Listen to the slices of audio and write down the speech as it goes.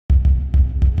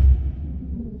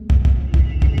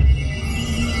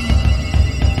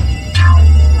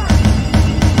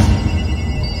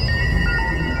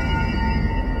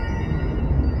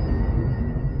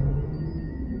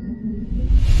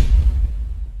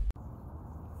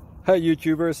Hey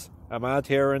YouTubers, I'm out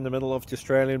here in the middle of the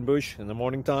Australian bush in the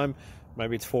morning time.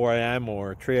 Maybe it's 4 a.m.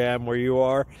 or 3 a.m. where you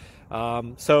are.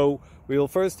 So we'll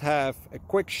first have a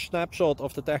quick snapshot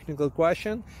of the technical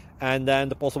question and then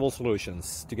the possible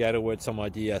solutions, together with some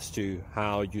ideas to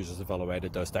how users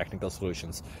evaluated those technical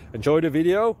solutions. Enjoy the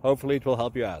video, hopefully it will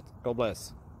help you out. God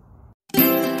bless.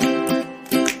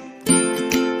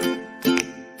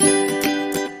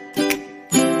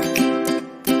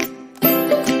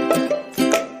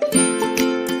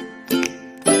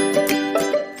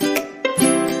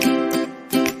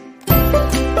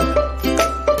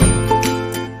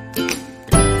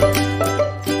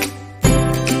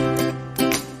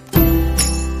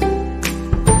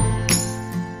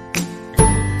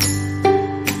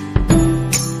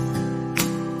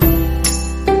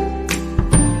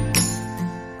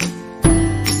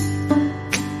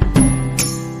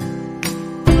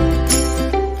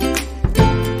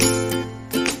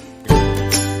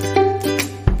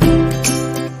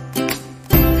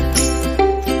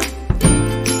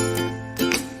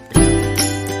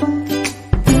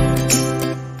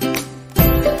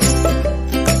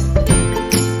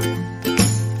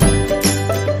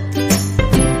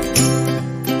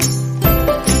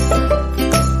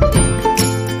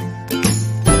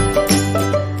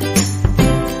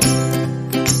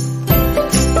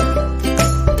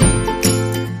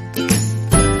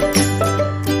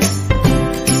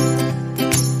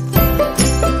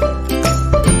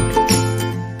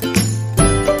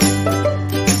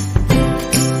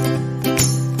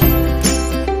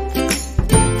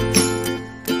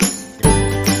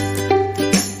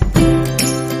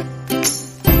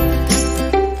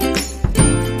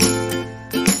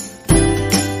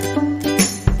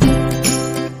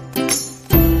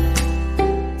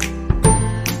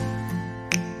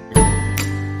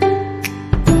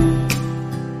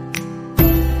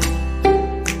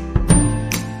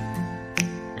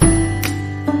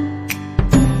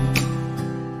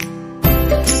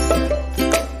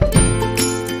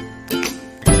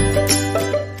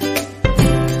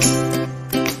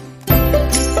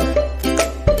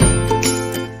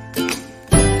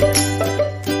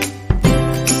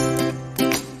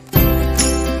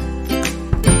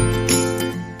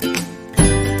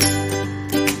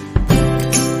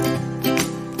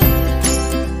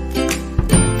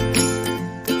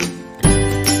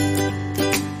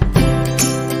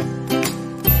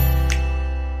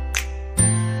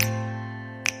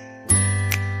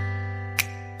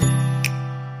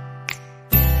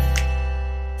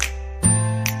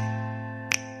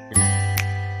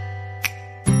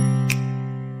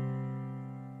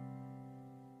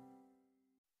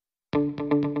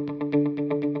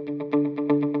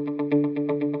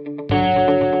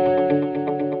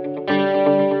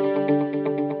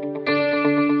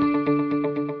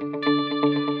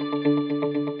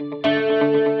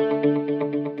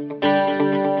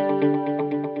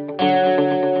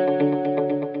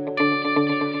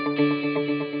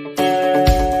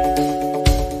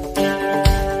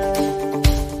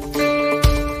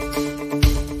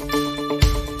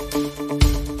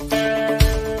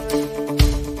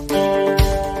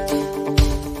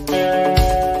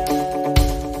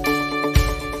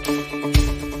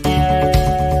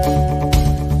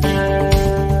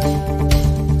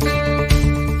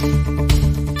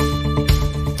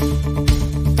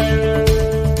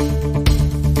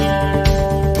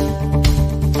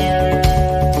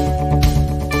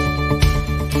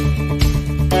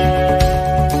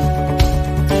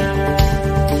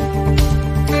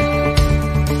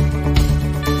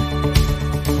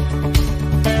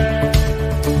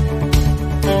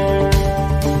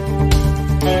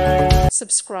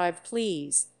 Subscribe,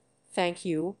 please. Thank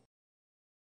you.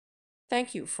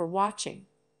 Thank you for watching.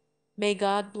 May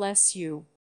God bless you.